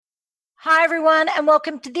Hi, everyone, and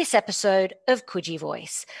welcome to this episode of Coogee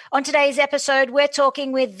Voice. On today's episode, we're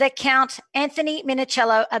talking with the Count, Anthony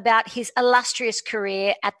Minichiello, about his illustrious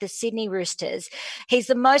career at the Sydney Roosters. He's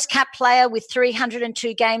the most capped player with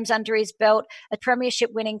 302 games under his belt, a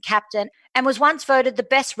premiership-winning captain, and was once voted the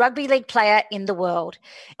best rugby league player in the world.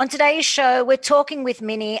 On today's show, we're talking with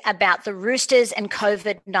Mini about the Roosters and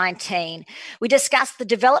COVID-19. We discuss the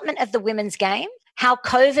development of the women's game, how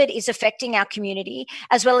COVID is affecting our community,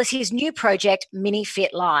 as well as his new project, Mini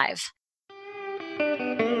Fit Live.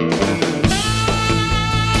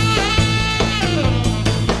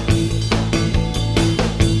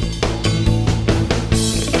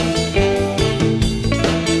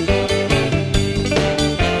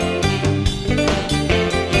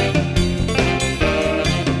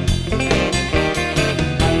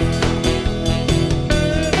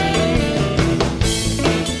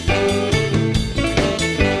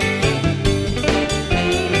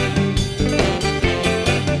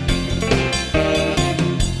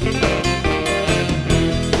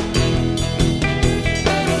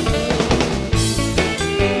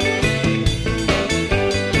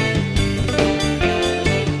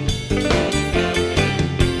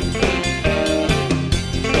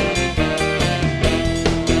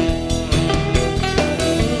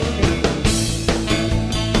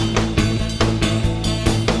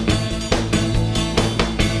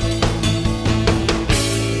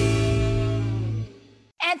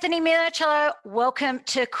 Anthony Minichiello, welcome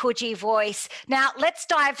to Coogee Voice. Now, let's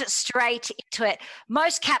dive straight into it.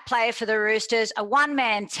 Most cap player for the Roosters, a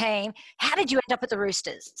one-man team. How did you end up at the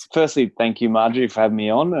Roosters? Firstly, thank you, Marjorie, for having me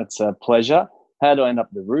on. It's a pleasure. How did I end up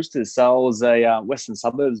at the Roosters? So I was a Western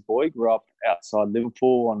Suburbs boy, grew up outside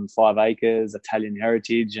Liverpool on 5 acres, Italian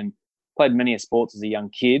heritage, and played many sports as a young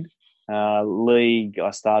kid. League, I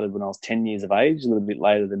started when I was 10 years of age, a little bit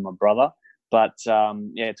later than my brother. But,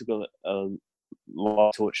 it took a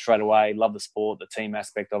lot to it straight away. Love the sport, the team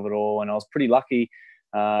aspect of it all. And I was pretty lucky.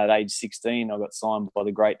 At age 16, I got signed by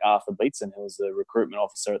the great Arthur Beetson, who was the recruitment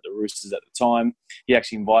officer at the Roosters at the time. He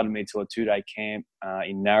actually invited me to a 2-day camp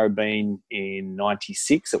in Narrabeen in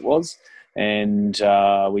 96 it was. And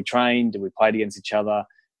we trained and we played against each other.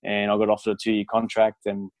 And I got offered a 2-year contract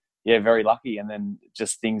and, very lucky. And then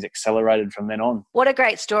just things accelerated from then on. What a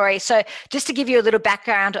great story. So just to give you a little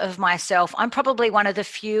background of myself, I'm probably one of the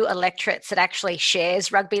few electorates that actually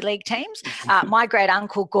shares rugby league teams. My great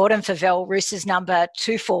uncle, Gordon Favell, Roosters number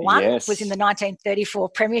 241, was in the 1934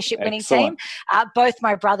 premiership winning team. Both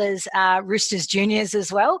my brothers are Roosters juniors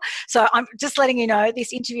as well. So I'm just letting you know,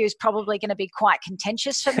 this interview is probably going to be quite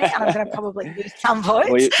contentious for me, and I'm going to probably lose some votes.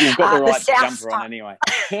 Well, you've got the right jumper on anyway.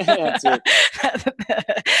 That's it.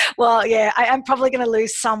 Well, I'm probably going to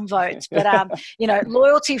lose some votes, but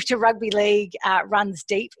loyalty to rugby league runs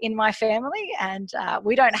deep in my family, and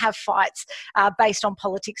we don't have fights based on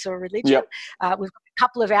politics or religion. Yep. We've got a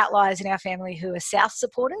couple of outliers in our family who are South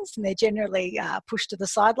supporters, and they're generally pushed to the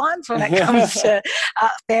sidelines when it comes to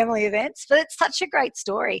family events. But it's such a great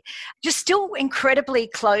story. Just still incredibly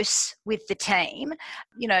close with the team.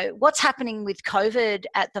 You know, what's happening with COVID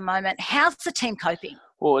at the moment? How's the team coping?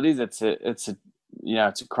 Well, it is.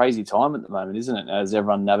 It's a crazy time at the moment, isn't it? As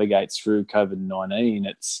everyone navigates through COVID-19,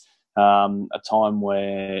 it's a time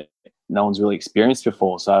where no one's really experienced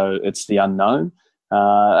before. So it's the unknown.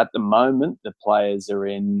 At the moment, the players are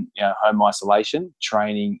in home isolation,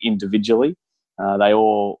 training individually. They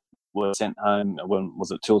all were sent home, when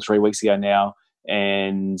was it, 2 or 3 weeks ago now,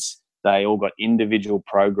 and they all got individual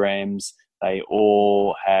programs. They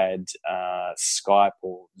all had Skype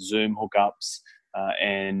or Zoom hookups.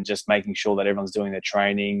 And just making sure that everyone's doing their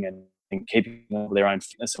training and keeping up with their own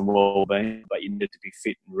fitness and well-being. But you need to be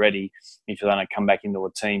fit and ready if you're going to come back into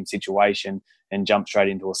a team situation and jump straight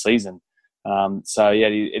into a season.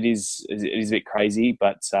 It is a bit crazy,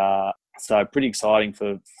 but so pretty exciting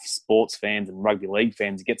for sports fans and rugby league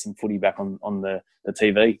fans to get some footy back on the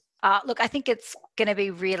TV. Look, I think it's going to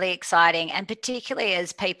be really exciting, and particularly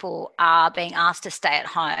as people are being asked to stay at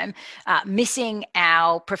home, missing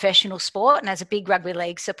our professional sport, and as a big rugby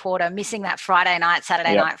league supporter, missing that Friday night,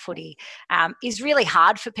 Saturday night footy is really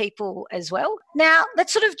hard for people as well. Now,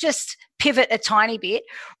 let's sort of just pivot a tiny bit.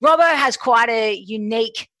 Robbo has quite a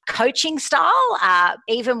unique coaching style,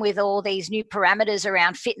 even with all these new parameters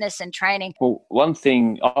around fitness and training? Well, one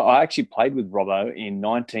thing, I actually played with Robbo in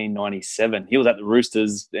 1997. He was at the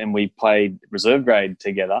Roosters and we played reserve grade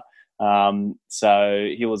together. So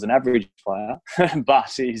he was an average player,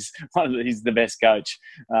 but he's the best coach.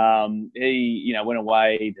 He, went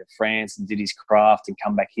away to France and did his craft and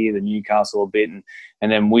come back here to Newcastle a bit.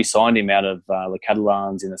 And then we signed him out of Le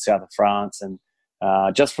Catalans in the south of France. And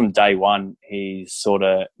just from day one, he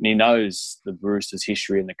knows the Roosters'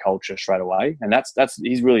 history and the culture straight away, and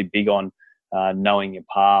he's really big on knowing your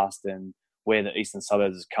past and where the Eastern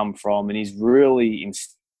Suburbs has come from, and he's really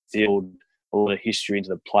instilled a lot of history into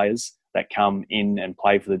the players that come in and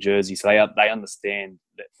play for the jersey. So they understand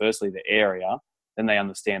that, firstly, the area, then they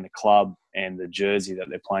understand the club and the jersey that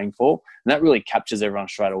they're playing for, and that really captures everyone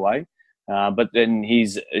straight away. But then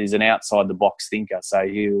he's an outside the box thinker, so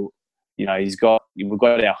we've got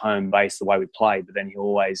our home base the way we play, but then he'll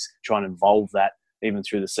always try and involve that even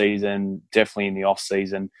through the season, definitely in the off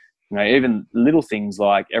season. Even little things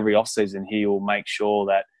like every off season, he'll make sure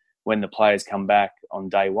that when the players come back on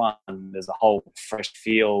day one, there's a whole fresh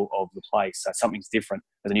feel of the place. So something's different.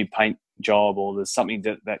 There's a new paint job, or there's something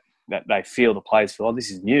that they feel, the players feel, oh,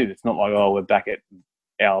 this is new. It's not like, oh, we're back at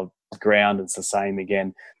our ground, it's the same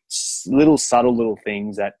again. Subtle little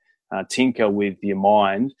things that tinker with your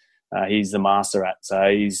mind. He's the master at. So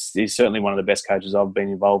he's certainly one of the best coaches I've been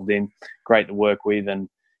involved in. Great to work with, and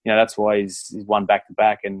that's why he's won back to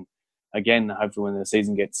back. And again, hopefully when the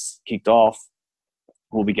season gets kicked off,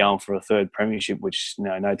 we'll be going for a third premiership, which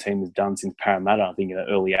no team has done since Parramatta, I think, in the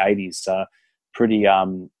early '80s. So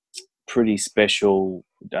pretty special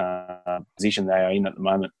position they are in at the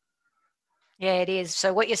moment. Yeah, it is.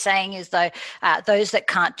 So what you're saying is, though, those that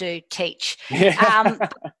can't do, teach. Yeah.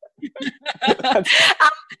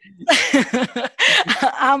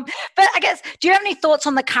 But I guess, do you have any thoughts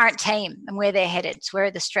on the current team and where they're headed? Where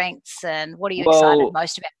are the strengths, and what are you excited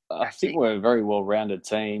most about? I think we're a very well-rounded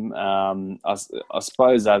team. I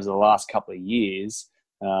suppose over the last couple of years,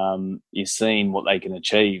 you've seen what they can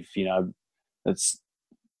achieve.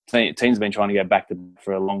 Teams been trying to go back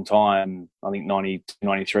for a long time. I think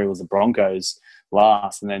 93 was the Broncos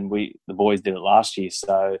last, and then the boys did it last year.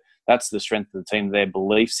 So that's the strength of the team, their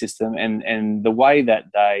belief system, and the way that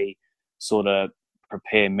they sort of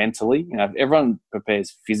prepare mentally. Everyone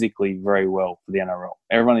prepares physically very well for the NRL.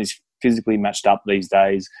 Everyone is physically matched up these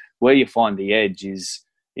days. Where you find the edge is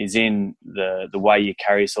in the way you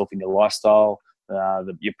carry yourself in your lifestyle,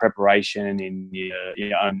 your preparation, in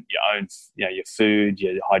your own your food,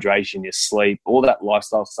 your hydration, your sleep, all that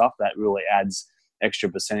lifestyle stuff that really adds extra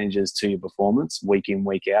percentages to your performance week in,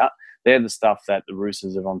 week out. They're the stuff that the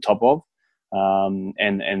Roosters are on top of,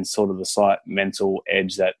 and sort of the slight mental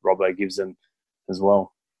edge that Robbo gives them as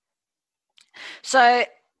well. So,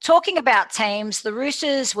 talking about teams, the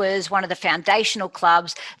Roosters was one of the foundational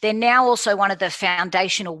clubs. They're now also one of the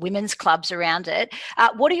foundational women's clubs around it.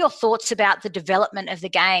 What are your thoughts about the development of the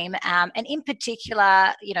game, and in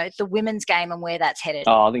particular, the women's game and where that's headed?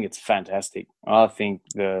 Oh, I think it's fantastic. I think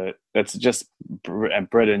it's just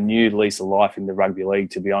bred a new lease of life in the rugby league,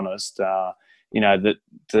 to be honest. That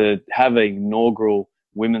to have an inaugural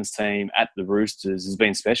women's team at the Roosters has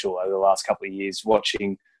been special over the last couple of years,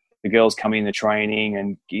 watching the girls come into training,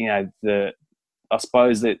 and I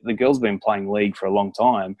suppose that the girls have been playing league for a long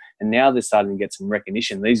time, and now they're starting to get some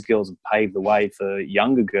recognition. These girls have paved the way for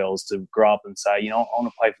younger girls to grow up and say, I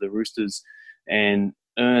want to play for the Roosters and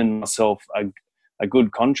earn myself a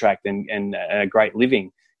good contract and a great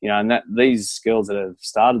living. And that these girls that have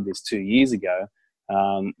started this 2 years ago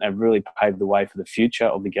have really paved the way for the future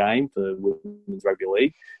of the game for the women's rugby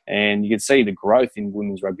league. And you can see the growth in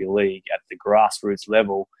women's rugby league at the grassroots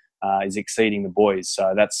level is exceeding the boys.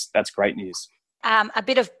 So that's great news. A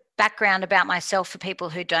bit of background about myself for people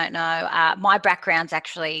who don't know. My background's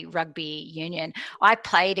actually rugby union. I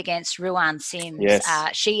played against Ruan Sims.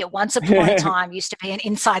 Yes. She, at once upon a time, used to be an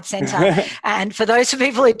inside centre. And for those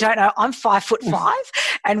people who don't know, I'm 5'5",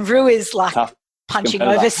 and Ru is like Tough. punching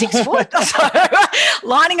over 6 foot. So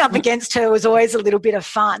lining up against her was always a little bit of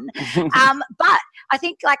fun. But I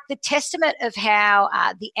think the testament of how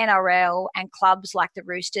the NRL and clubs like the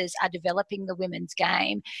Roosters are developing the women's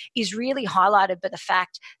game is really highlighted by the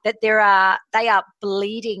fact that they are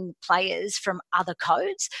bleeding players from other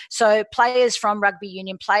codes. So players from rugby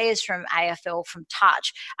union, players from AFL, from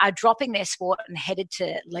touch are dropping their sport and headed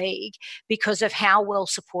to league because of how well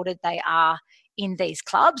supported they are in these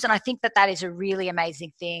clubs. And I think that is a really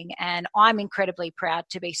amazing thing. And I'm incredibly proud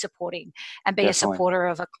to be supporting and be Definitely. a supporter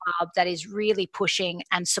of a club that is really pushing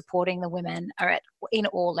and supporting the women in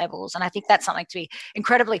all levels. And I think that's something to be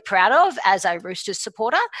incredibly proud of as a Roosters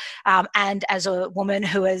supporter, and as a woman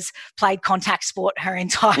who has played contact sport her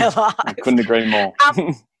entire life. I couldn't agree more.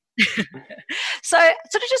 So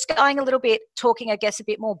sort of just going a little bit, talking, I guess, a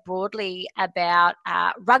bit more broadly about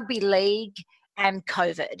rugby league and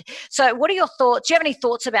COVID. So what are your thoughts? Do you have any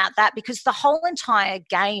thoughts about that? Because the whole entire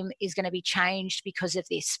game is going to be changed because of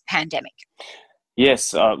this pandemic.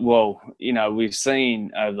 Yes, well, we've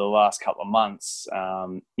seen over the last couple of months,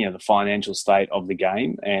 the financial state of the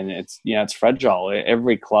game, and it's fragile.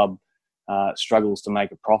 Every club struggles to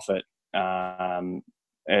make a profit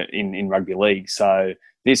in rugby league. So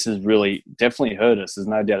this has really definitely hurt us. There's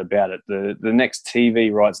no doubt about it. The next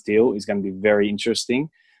TV rights deal is going to be very interesting,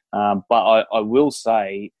 but I will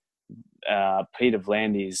say Peter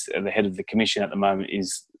V'landys, the head of the commission at the moment,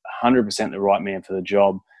 is 100% the right man for the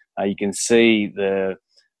job. You can see the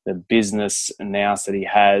business nous that he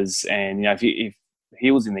has, and if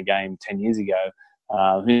he was in the game 10 years ago,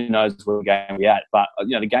 who knows where the game will be at. But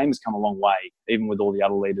the game has come a long way, even with all the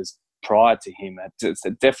other leaders prior to him. It's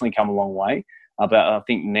definitely come a long way. But I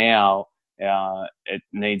think now it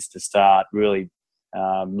needs to start really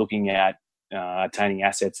looking at attaining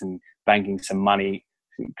assets and banking some money,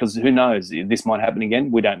 because who knows, this might happen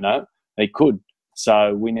again. We don't know. It could.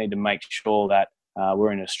 So we need to make sure that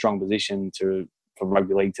we're in a strong position for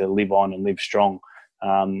rugby league to live on and live strong.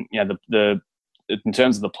 In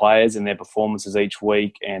terms of the players and their performances each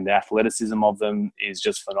week and the athleticism of them is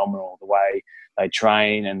just phenomenal. The way they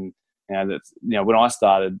train, and when I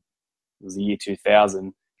started, it was the year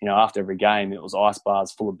 2000. After every game, it was ice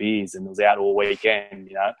bars full of beers, and it was out all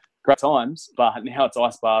weekend. Great times, but now it's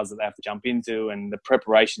ice bars that they have to jump into, and the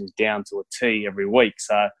preparation is down to a T every week.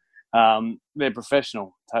 So they're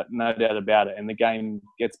professional, no doubt about it, and the game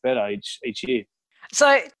gets better each year.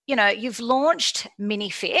 So, you've launched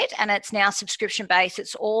MiniFit and it's now subscription-based.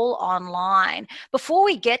 It's all online. Before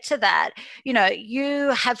we get to that,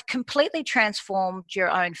 you have completely transformed your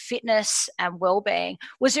own fitness and well-being.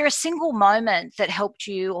 Was there a single moment that helped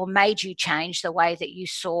you or made you change the way that you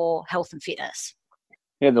saw health and fitness?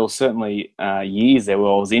 Yeah, there were certainly years there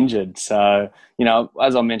where I was injured. So,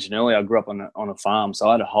 as I mentioned earlier, I grew up on a farm. So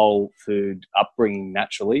I had a whole food upbringing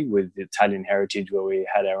naturally with the Italian heritage, where we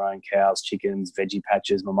had our own cows, chickens, veggie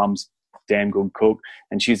patches. My mum's damn good cook,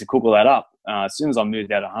 and she used to cook all that up. As soon as I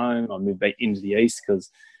moved out of home, I moved back into the east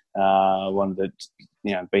because I wanted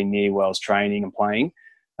to, be near where I was training and playing.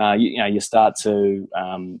 You start to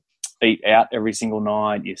eat out every single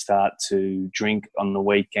night. You start to drink on the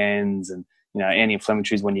weekends, and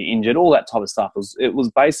anti-inflammatories when you're injured, all that type of stuff. It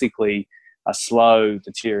was basically a slow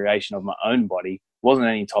deterioration of my own body. It wasn't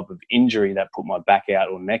any type of injury that put my back out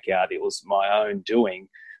or neck out. It was my own doing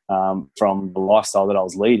from the lifestyle that I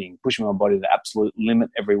was leading, pushing my body to the absolute limit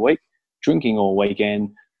every week, drinking all weekend,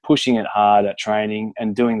 pushing it hard at training,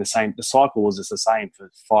 and doing the same. The cycle was just the same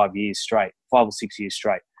for 5 or 6 years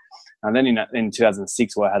straight. And then in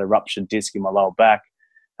 2006, where I had a ruptured disc in my lower back,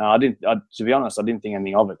 to be honest, I didn't think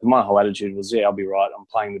anything of it. My whole attitude was, I'll be right. I'm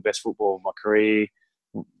playing the best football of my career.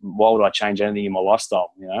 Why would I change anything in my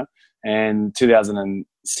lifestyle, And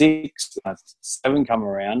 2006, 7 come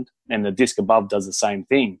around, and the disc above does the same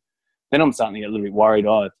thing. Then I'm starting to get a little bit worried.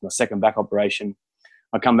 It's my second back operation.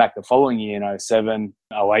 I come back the following year in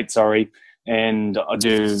 08, and I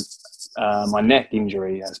do my neck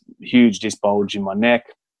injury, a huge disc bulge in my neck,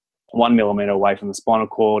 1 millimeter away from the spinal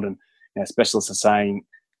cord, and specialists are saying,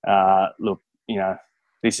 look,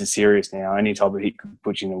 this is serious now. Any type of hit could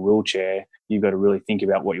put you in a wheelchair. You've got to really think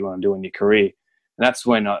about what you want to do in your career. And that's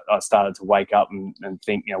when I started to wake up and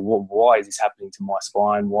think, why is this happening to my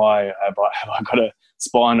spine? Why have I got a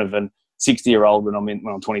spine of a 60-year-old when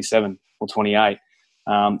I'm 27 or 28?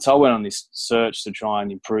 So I went on this search to try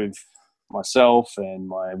and improve myself and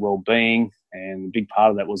my well-being. And a big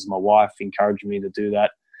part of that was my wife encouraging me to do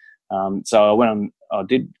that. So I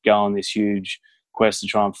did go on this huge quest to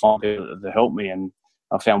try and find people to help me, and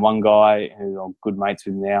I found one guy who I'm good mates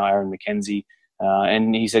with now, Aaron McKenzie,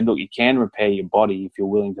 and he said, look, you can repair your body if you're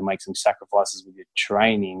willing to make some sacrifices with your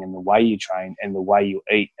training and the way you train and the way you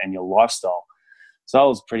eat and your lifestyle. So I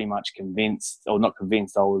was pretty much convinced, or not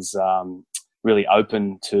convinced, I was really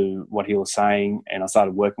open to what he was saying, and I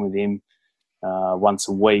started working with him once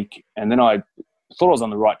a week. And then I thought I was on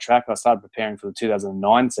the right track. I started preparing for the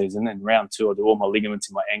 2009 season, and round 2 I did all my ligaments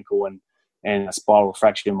in my ankle and a spiral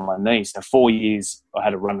fracture in my knee. So 4 years I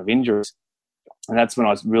had a run of injuries. And that's when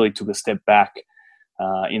I really took a step back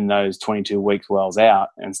in those 22 weeks while I was out,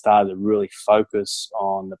 and started to really focus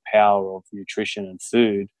on the power of nutrition and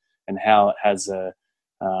food, and how it has the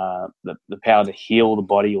power to heal the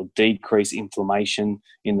body or decrease inflammation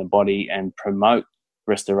in the body and promote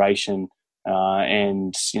restoration.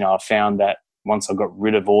 And I found that once I got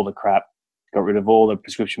rid of all the crap, got rid of all the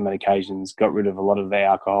prescription medications, got rid of a lot of the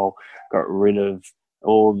alcohol, got rid of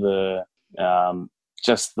all the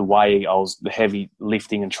just the way I was, the heavy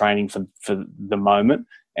lifting and training for the moment.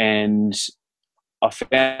 And I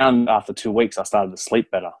found after 2 weeks I started to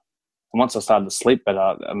sleep better. And once I started to sleep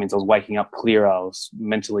better, that means I was waking up clearer, I was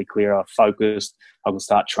mentally clearer, focused, I could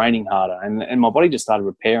start training harder. And my body just started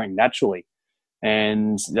repairing naturally.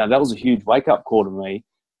 And that was a huge wake-up call to me,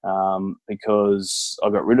 because I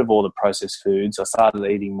got rid of all the processed foods. I started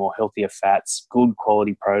eating more healthier fats, good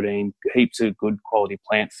quality protein, heaps of good quality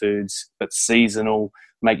plant foods, but seasonal,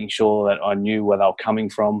 making sure that I knew where they were coming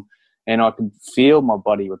from. And I could feel my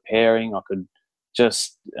body repairing. I could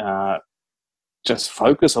just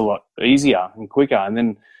focus a lot easier and quicker. And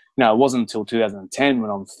then, it wasn't until 2010 when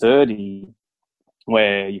I'm 30,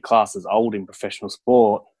 where your class is old in professional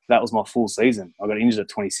sport. That was my full season. I got injured at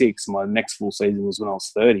 26. My next full season was when I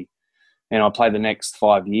was 30. And I played the next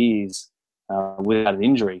 5 years without an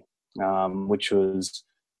injury, which was,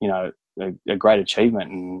 a great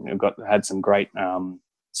achievement. And had some great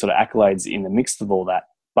sort of accolades in the midst of all that.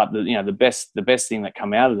 But the best thing that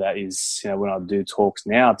come out of that is, when I do talks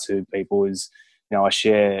now to people is, I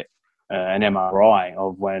share an MRI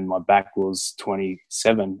of when my back was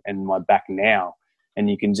 27 and my back now. And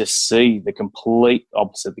you can just see the complete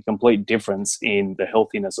opposite, the complete difference in the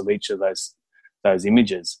healthiness of each of those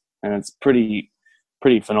images. And it's pretty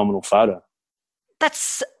phenomenal photo.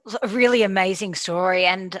 That's a really amazing story.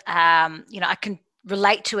 And, I can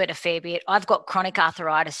relate to it a fair bit. I've got chronic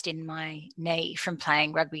arthritis in my knee from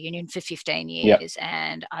playing rugby union for 15 years. Yep.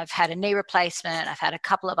 And I've had a knee replacement. I've had a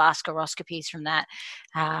couple of arthroscopies from that.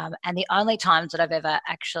 And the only times that I've ever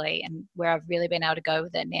actually, and where I've really been able to go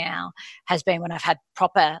with it now, has been when I've had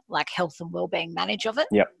proper health and wellbeing manage of it.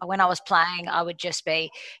 Yep. When I was playing, I would just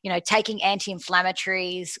be, taking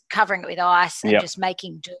anti-inflammatories, covering it with ice, and just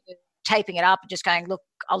making do, taping it up and just going, look,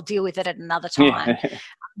 I'll deal with it at another time. Yeah.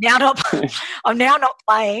 I'm now not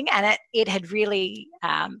playing, and it had really,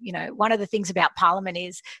 one of the things about Parliament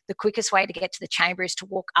is the quickest way to get to the chamber is to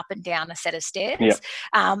walk up and down a set of stairs. Yep.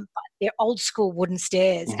 But they're old school wooden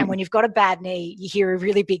stairs, and when you've got a bad knee, you hear a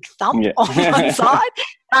really big thump on one side.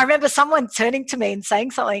 And I remember someone turning to me and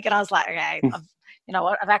saying something, and I was like, okay, you know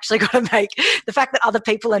what, I've actually got to make the fact that other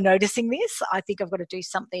people are noticing this, I think I've got to do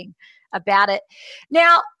something about it.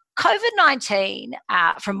 Now, COVID-19,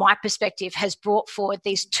 from my perspective, has brought forward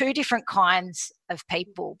these two different kinds of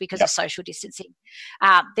people because of social distancing.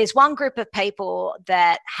 There's one group of people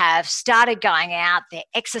that have started going out, they're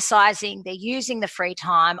exercising, they're using the free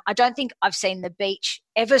time. I don't think I've seen the beach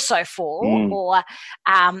ever so full or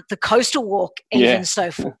the coastal walk even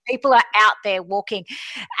so full. People are out there walking.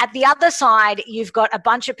 At the other side, you've got a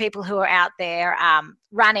bunch of people who are out there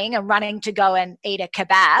running to go and eat a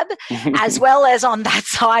kebab, as well as on that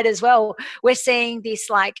side as well, we're seeing this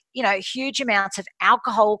huge amounts of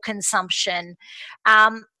alcohol consumption.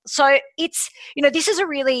 So it's, this is a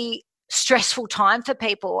really stressful time for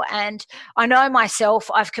people. And I know myself,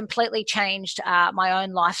 I've completely changed my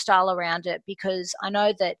own lifestyle around it, because I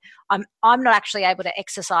know that I'm not actually able to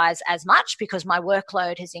exercise as much because my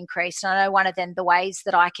workload has increased. And I know one of the ways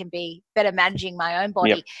that I can be better managing my own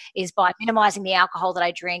body is by minimizing the alcohol that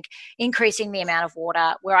I drink, increasing the amount of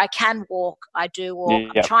water. Where I can walk, I do walk.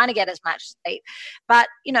 I'm trying to get as much sleep. But,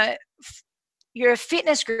 you're a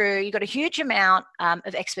fitness guru, you've got a huge amount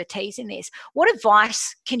of expertise in this. What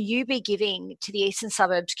advice can you be giving to the Eastern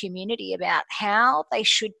Suburbs community about how they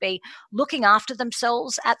should be looking after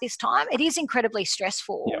themselves at this time? It is incredibly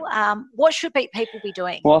stressful. What should people be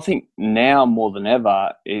doing? Well, I think now more than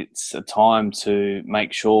ever, it's a time to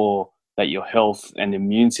make sure that your health and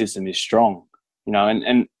immune system is strong.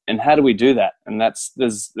 And how do we do that? And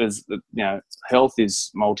there's health is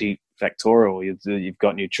multifactorial. You've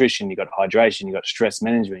got nutrition, you've got hydration, you've got stress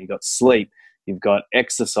management, you've got sleep, you've got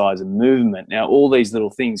exercise and movement. Now, all these little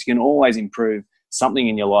things, you can always improve something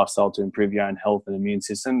in your lifestyle to improve your own health and immune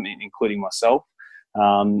system, including myself.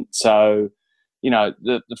 So,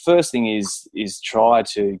 the first thing is try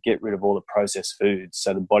to get rid of all the processed foods,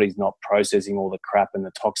 so the body's not processing all the crap and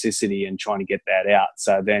the toxicity and trying to get that out.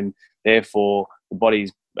 So then, therefore, the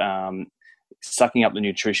body's sucking up the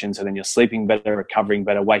nutrition, so then you're sleeping better, recovering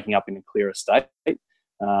better, waking up in a clearer state.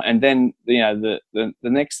 And then, the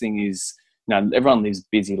next thing is, everyone lives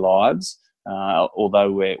busy lives,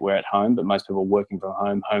 although we're at home, but most people are working from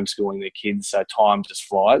home, homeschooling their kids, so time just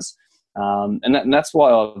flies. And that's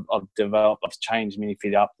why I've changed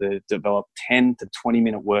Minifit up to develop 10 to 20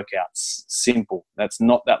 minute workouts. Simple. That's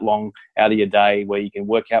not that long out of your day, where you can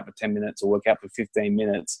work out for 10 minutes or work out for 15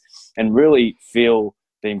 minutes and really feel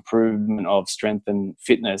the improvement of strength and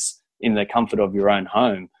fitness in the comfort of your own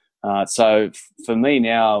home. So for me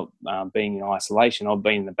now, being in isolation, I've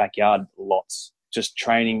been in the backyard lots, just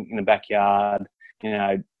training in the backyard,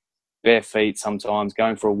 bare feet sometimes,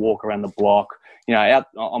 going for a walk around the block.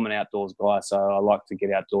 I'm an outdoors guy, so I like to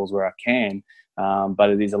get outdoors where I can, but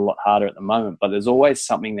it is a lot harder at the moment. But there's always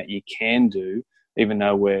something that you can do, even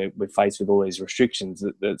though we're faced with all these restrictions.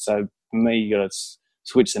 So for me, you got to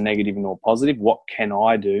switch the negative into a positive. What can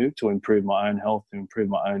I do to improve my own health, to improve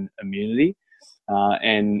my own immunity?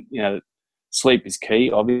 And sleep is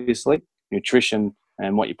key, obviously. Nutrition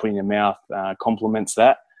and what you put in your mouth complements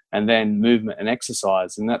that. And then movement and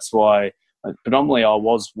exercise. And that's why predominantly I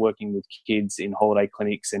was working with kids in holiday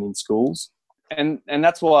clinics and in schools. And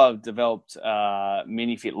that's why I've developed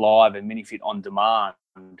Minifit Live and Minifit On Demand,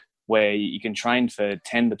 where you can train for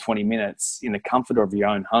 10 to 20 minutes in the comfort of your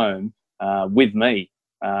own home with me.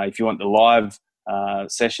 If you want the live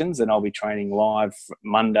sessions, then I'll be training live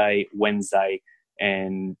Monday, Wednesday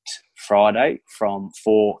and Friday from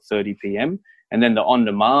 4:30 p.m. And then the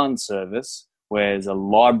on-demand service, where there's a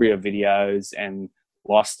library of videos and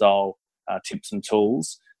lifestyle tips and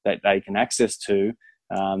tools that they can access to,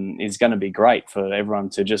 is going to be great for everyone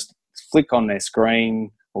to just flick on their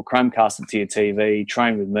screen or Chromecast it to your TV,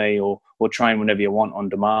 train with me, or train whenever you want on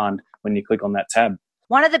demand when you click on that tab.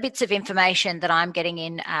 One of the bits of information that I'm getting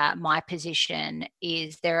in my position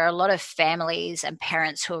is there are a lot of families and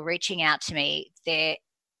parents who are reaching out to me. They're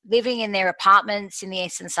living in their apartments in the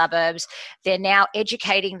eastern suburbs. They're now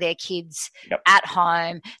educating their kids at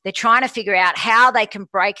home. They're trying to figure out how they can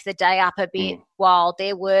break the day up a bit while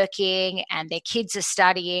they're working and their kids are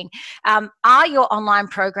studying. Are your online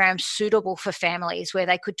programs suitable for families where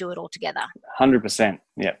they could do it all together? 100%.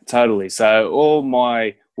 Yeah, totally. So all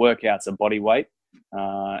my workouts are body weight,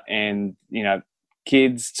 and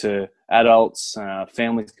kids to adults,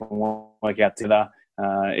 families can work out together.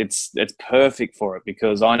 It's perfect for it,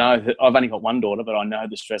 because I know that I've only got one daughter, but I know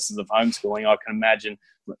the stresses of homeschooling. I can imagine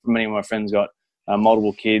many of my friends got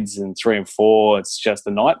multiple kids, and 3 and 4, it's just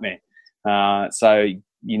a nightmare. So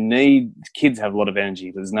kids have a lot of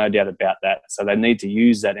energy. There's no doubt about that. So they need to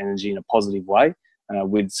use that energy in a positive way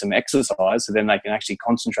with some exercise, so then they can actually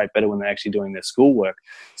concentrate better when they're actually doing their schoolwork.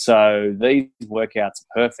 So these workouts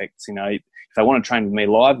are perfect. If they want to train with me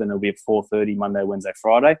live, then it'll be at 4:30 Monday, Wednesday,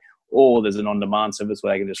 Friday. Or there's an on-demand service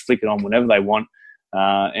where they can just flick it on whenever they want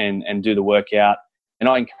and do the workout. And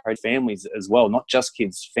I encourage families as well, not just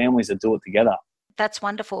kids, families that do it together. That's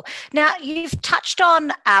wonderful. Now, you've touched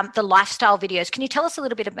on the lifestyle videos. Can you tell us a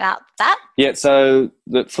little bit about that? Yeah, so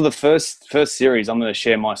for the first series, I'm going to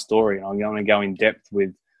share my story, and I'm going to go in depth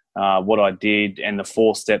with what I did and the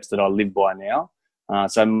 4 steps that I live by now.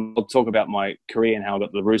 So I'll talk about my career and how I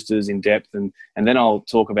got the Roosters in depth, and then I'll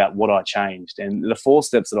talk about what I changed. And the 4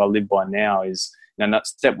 steps that I live by now is,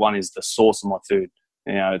 step 1 is the source of my food.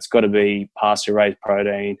 It's got to be pasture-raised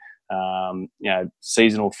protein,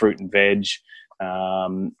 seasonal fruit and veg.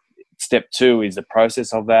 Step 2 is the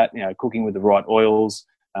process of that, cooking with the right oils.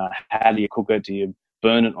 How do you cook it? Do you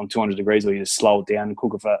burn it on 200 degrees, or you just slow it down and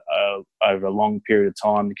cook it for over a long period of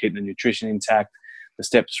time to keep the nutrition intact? The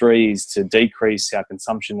step 3 is to decrease our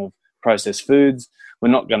consumption of processed foods. We're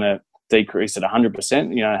not going to decrease it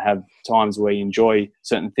 100%. Have times where you enjoy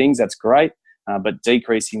certain things, that's great. But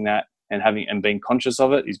decreasing that and being conscious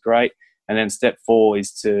of it is great. And then step 4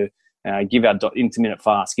 is to give our intermittent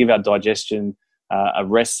fast, give our digestion a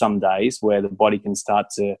rest some days, where the body can start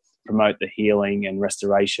to promote the healing and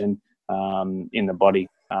restoration in the body.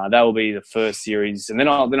 That will be the first series, and then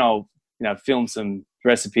I'll film some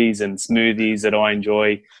recipes and smoothies that I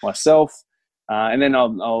enjoy myself, and then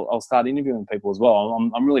I'll start interviewing people as well.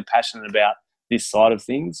 I'm really passionate about this side of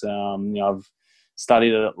things. I've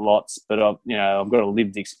studied it lots, but I've got a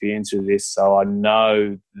lived experience with this, so I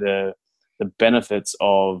know the benefits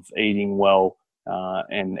of eating well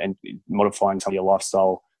and modifying some of your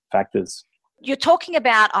lifestyle factors. You're talking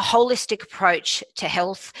about a holistic approach to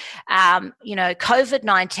health.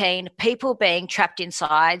 COVID-19, people being trapped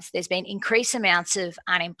inside, there's been increased amounts of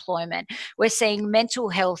unemployment. We're seeing mental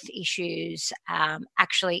health issues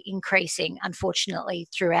actually increasing, unfortunately,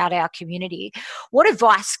 throughout our community. What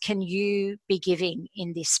advice can you be giving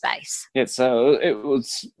in this space? Yeah, so it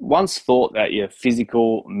was once thought that your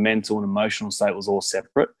physical, mental and emotional state was all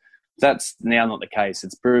separate. That's now not the case.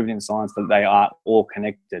 It's proven in science that they are all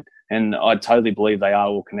connected. And I totally believe they are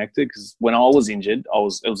all connected, because when I was injured, it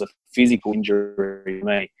was a physical injury to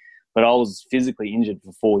me, but I was physically injured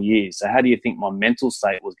for 4 years. So how do you think my mental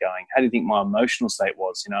state was going? How do you think my emotional state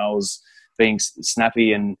was? I was being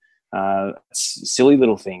snappy and silly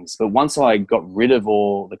little things. But once I got rid of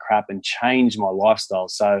all the crap and changed my lifestyle,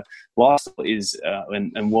 so lifestyle is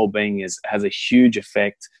and well-being has a huge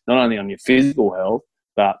effect not only on your physical health,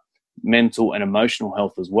 but mental and emotional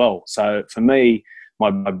health as well. So for me,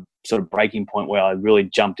 my sort of breaking point where I really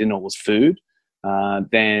jumped in, it was food.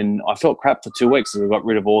 Then I felt crap for 2 weeks, so I got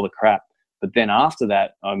rid of all the crap. But then after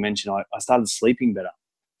that, I mentioned I started sleeping better.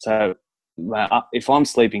 So if I'm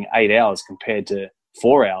sleeping 8 hours compared to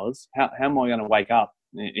 4 hours, how am I going to wake up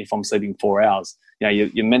if I'm sleeping 4 hours? You know,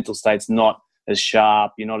 your mental state's not as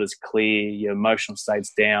sharp, you're not as clear, your emotional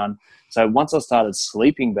state's down. So once I started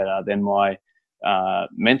sleeping better, then my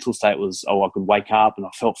mental state was, I could wake up and I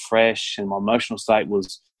felt fresh, and my emotional state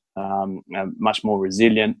was much more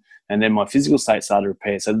resilient, and then my physical state started to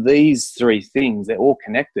repair. So these three things, they're all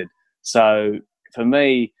connected. So for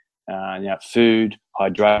me, food,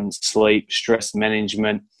 hydration, sleep, stress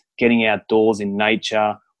management, getting outdoors in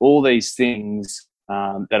nature, all these things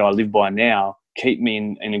that I live by now keep me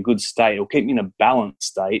in a good state, or keep me in a balanced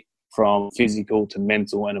state from physical to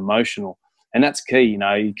mental and emotional. And that's key.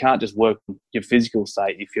 You can't just work on your physical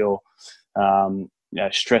state if you're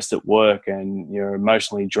stressed at work and you're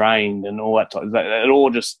emotionally drained and all that.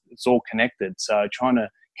 It's all connected. So trying to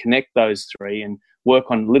connect those three and work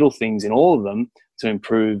on little things in all of them to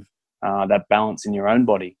improve that balance in your own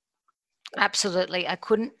body. Absolutely. I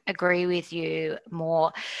couldn't agree with you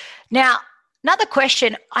more. Now, another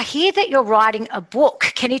question. I hear that you're writing a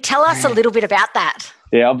book. Can you tell us a little bit about that?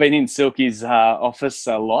 Yeah, I've been in Silky's office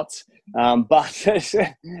a lot, but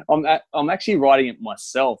I'm actually writing it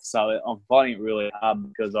myself. So I'm finding it really hard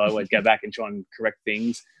because I always go back and try and correct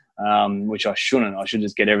things, which I shouldn't. I should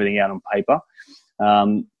just get everything out on paper.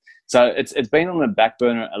 So it's been on the back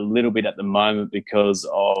burner a little bit at the moment because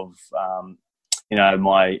of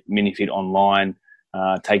my Minifit online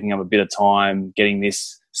taking up a bit of time getting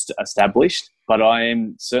this established. But I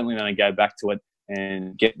am certainly going to go back to it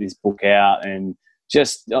and get this book out and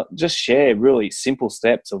just share really simple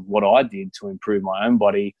steps of what I did to improve my own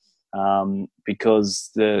body.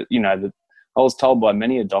 Because I was told by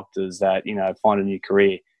many doctors that find a new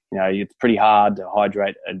career. It's pretty hard to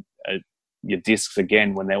hydrate your discs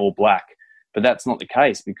again when they're all black, but that's not the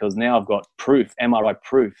case because now I've got MRI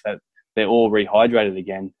proof that they're all rehydrated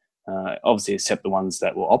again. Obviously, except the ones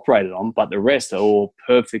that were operated on, but the rest are all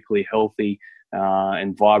perfectly healthy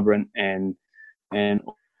and vibrant and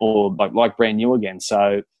all like brand new again.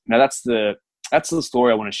 So that's the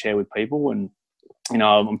story I want to share with people. And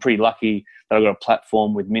I'm pretty lucky that I've got a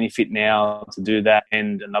platform with Minifit now to do that,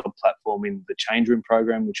 and another platform in the Change Room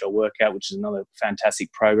program, which I work at, which is another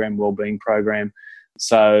fantastic program, wellbeing program.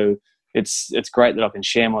 So it's great that I can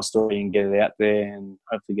share my story and get it out there, and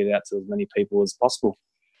hopefully get it out to as many people as possible.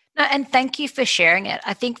 No, and thank you for sharing it.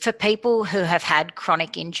 I think for people who have had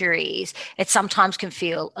chronic injuries, it sometimes can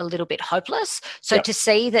feel a little bit hopeless. So to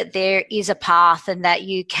see that there is a path and that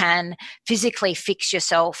you can physically fix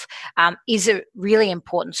yourself is a really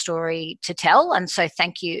important story to tell. And so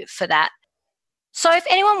thank you for that. So if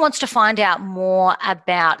anyone wants to find out more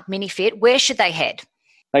about Minifit, where should they head?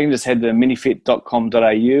 They can just head to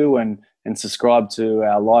minifit.com.au and subscribe to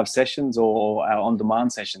our live sessions or our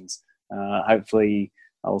on-demand sessions. Hopefully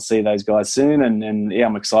I'll see those guys soon, and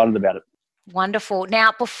I'm excited about it. Wonderful.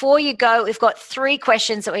 Now, before you go, we've got 3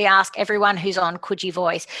 questions that we ask everyone who's on Coogee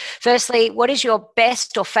Voice. Firstly, what is your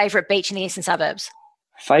best or favourite beach in the eastern suburbs?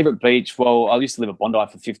 Favourite beach? Well, I used to live at Bondi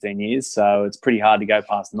for 15 years, so it's pretty hard to go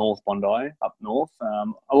past North Bondi up north.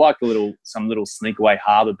 I like some little sneak away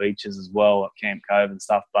harbour beaches as well at Camp Cove and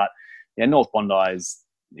stuff, but North Bondi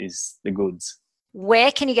is the goods.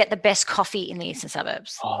 Where can you get the best coffee in the eastern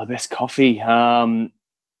suburbs? Oh, the best coffee.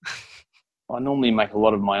 I normally make a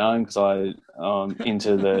lot of my own because I'm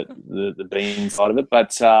into the bean side of it.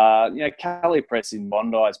 But Cali Press in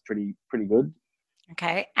Bondi is pretty good.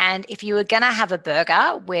 Okay. And if you were going to have a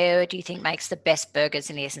burger, where do you think makes the best burgers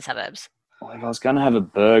in the eastern suburbs? Well, if I was going to have a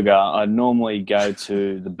burger, I'd normally go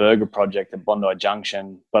to the Burger Project at Bondi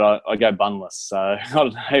Junction, but I go bunless. So I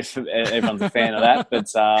don't know if everyone's a fan of that, but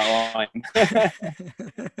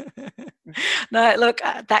No, look,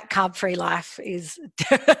 that carb-free life is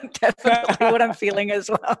definitely what I'm feeling as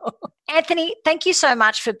well. Anthony, thank you so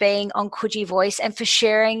much for being on Coogee Voice and for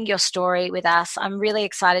sharing your story with us. I'm really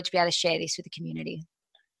excited to be able to share this with the community.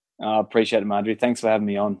 I appreciate it, Marjorie. Thanks for having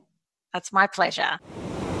me on. That's my pleasure.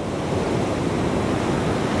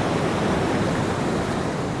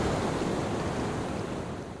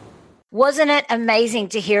 Wasn't it amazing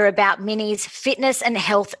to hear about Mini's fitness and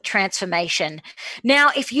health transformation? Now,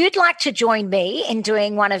 if you'd like to join me in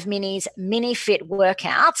doing one of Mini's Minifit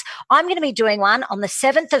workouts, I'm going to be doing one on the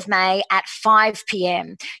 7th of May at 5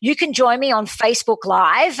 p.m. You can join me on Facebook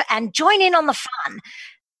Live and join in on the fun.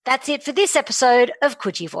 That's it for this episode of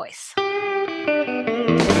Coogee Voice.